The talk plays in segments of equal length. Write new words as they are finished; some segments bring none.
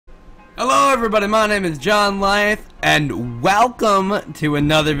Hello everybody, my name is John Lyth, and welcome to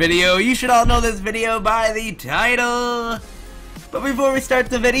another video. You should all know this video by the title. But before we start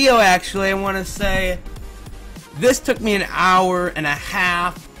the video, actually, I want to say this took me an hour and a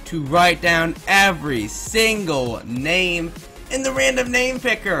half to write down every single name in the random name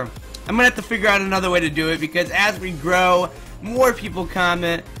picker. I'm gonna have to figure out another way to do it because as we grow, more people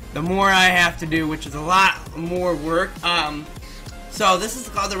comment, the more I have to do, which is a lot more work. So this is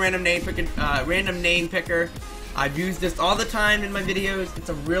called the random name picker. I've used this all the time in my videos. It's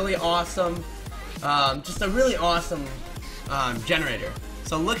a really awesome, just a really awesome generator.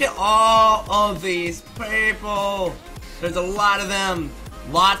 So look at all of these people. There's a lot of them.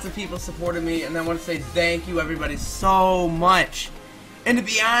 Lots of people supported me, and I want to say thank you everybody so much. And to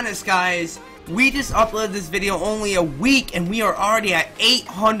be honest, guys, we just uploaded this video only a week, and we are already at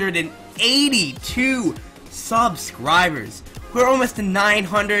 882 subscribers. We're almost to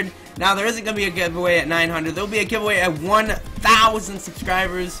 900. Now, there isn't going to be a giveaway at 900. There will be a giveaway at 1,000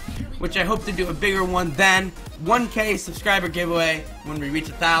 subscribers, which I hope to do a bigger one then. 1K subscriber giveaway when we reach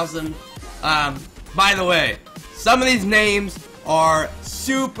 1,000. By the way, some of these names are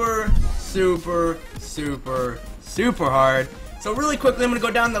super hard. So really quickly, I'm going to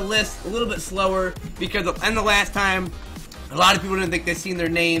go down the list a little bit slower because in the last time, a lot of people didn't think they'd seen their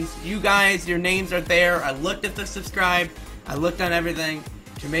names. You guys, your names are there. I looked at the subscribe. I looked on everything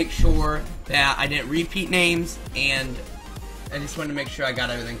to make sure that I didn't repeat names, and I just wanted to make sure I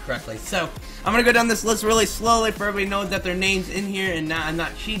got everything correctly. So I'm going to go down this list really slowly for everybody knows that their name's in here and I'm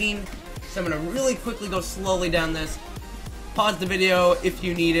not cheating. So I'm going to really quickly go slowly down this. Pause the video if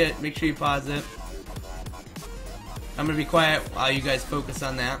you need it. Make sure you pause it. I'm going to be quiet while you guys focus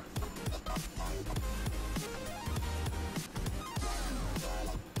on that.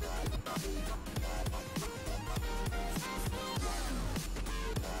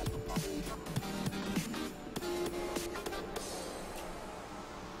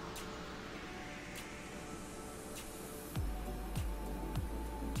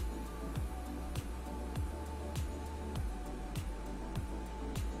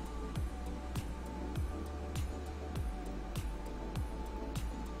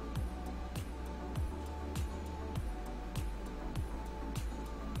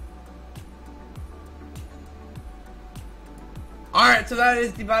 Alright, so that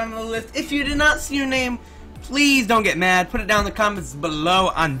is the bottom of the list. If you did not see your name, please don't get mad. Put it down in the comments below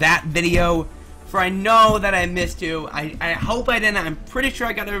on that video, for I know that I missed you. I hope I didn't. I'm pretty sure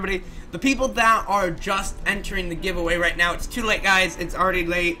I got everybody. The people that are just entering the giveaway right now, it's too late, guys. It's already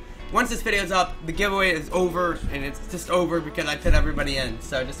late. Once this video's up, the giveaway is over, and it's just over because I put everybody in.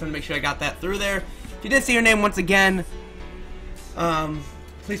 So I just want to make sure I got that through there. If you did see your name once again,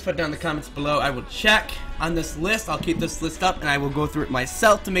 please put it down in the comments below. I will check on this list. I'll keep this list up and I will go through it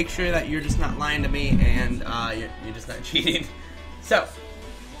myself to make sure that you're just not lying to me and you're just not cheating. So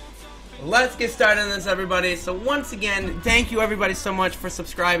let's get started on this, everybody. So once again, thank you everybody so much for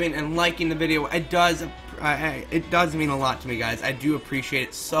subscribing and liking the video. It does mean a lot to me, guys. I do appreciate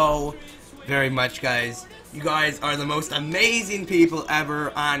it so very much, guys. You guys are the most amazing people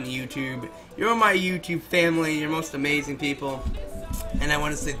ever on YouTube. You're my YouTube family. You're most amazing people. And I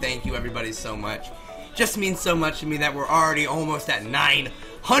want to say thank you everybody so much. Just means so much to me that we're already almost at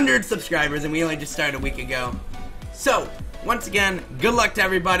 900 subscribers and we only just started a week ago. So, once again, good luck to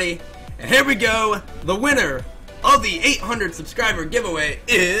everybody. And here we go. The winner of the 800 subscriber giveaway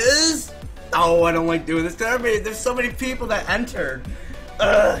is... Oh, I don't like doing this to everybody. There's so many people that entered.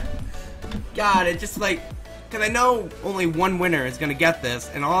 God, it just like... Because I know only one winner is going to get this.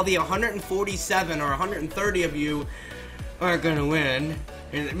 And all the 147 or 130 of you aren't gonna win,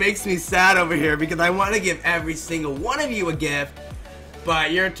 and it makes me sad over here because I want to give every single one of you a gift,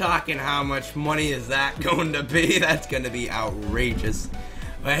 but you're talking how much money is that going to be? That's gonna be outrageous.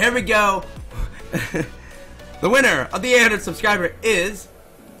 But here we go. The winner of the 800 subscriber is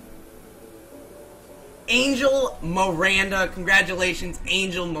Angel Miranda. Congratulations,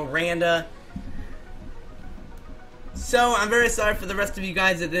 Angel Miranda. So I'm very sorry for the rest of you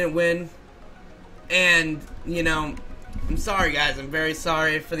guys that didn't win, and you know, I'm sorry, guys. I'm very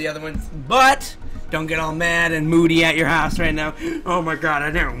sorry for the other ones. But don't get all mad and moody at your house right now. Oh my God, I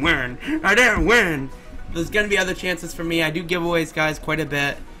didn't win. I didn't win. There's going to be other chances for me. I do giveaways, guys, quite a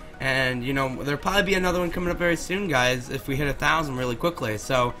bit. And, you know, there'll probably be another one coming up very soon, guys, if we hit 1,000 really quickly.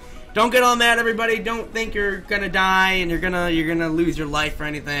 So don't get all mad, everybody. Don't think you're going to die and you're gonna lose your life or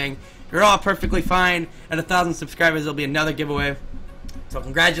anything. You're all perfectly fine. At 1,000 subscribers, there'll be another giveaway. So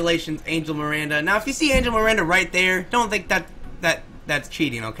congratulations, Angel Miranda. Now, if you see Angel Miranda right there, don't think that's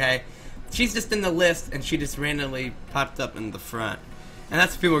cheating, okay? She's just in the list, and she just randomly popped up in the front. And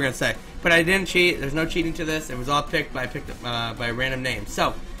that's what people are gonna say. But I didn't cheat. There's no cheating to this. It was all picked by random names.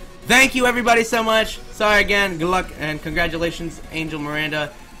 So, thank you everybody so much. Sorry again. Good luck and congratulations, Angel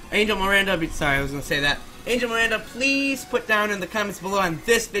Miranda. Angel Miranda. Sorry, I was gonna say that. Angel Miranda, please put down in the comments below on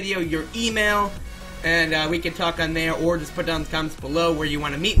this video your email, and we can talk on there, or just put down in the comments below where you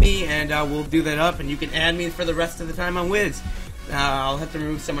want to meet me, and we'll do that up, and you can add me for the rest of the time on Wiz. I'll have to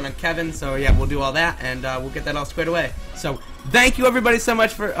remove someone on Kevin, so yeah, we'll do all that, and we'll get that all squared away. So, thank you everybody so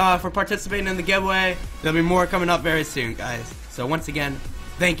much for participating in the giveaway. There'll be more coming up very soon, guys. So once again,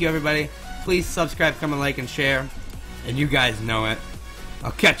 thank you everybody. Please subscribe, comment, like, and share. And you guys know it.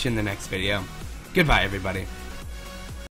 I'll catch you in the next video. Goodbye, everybody.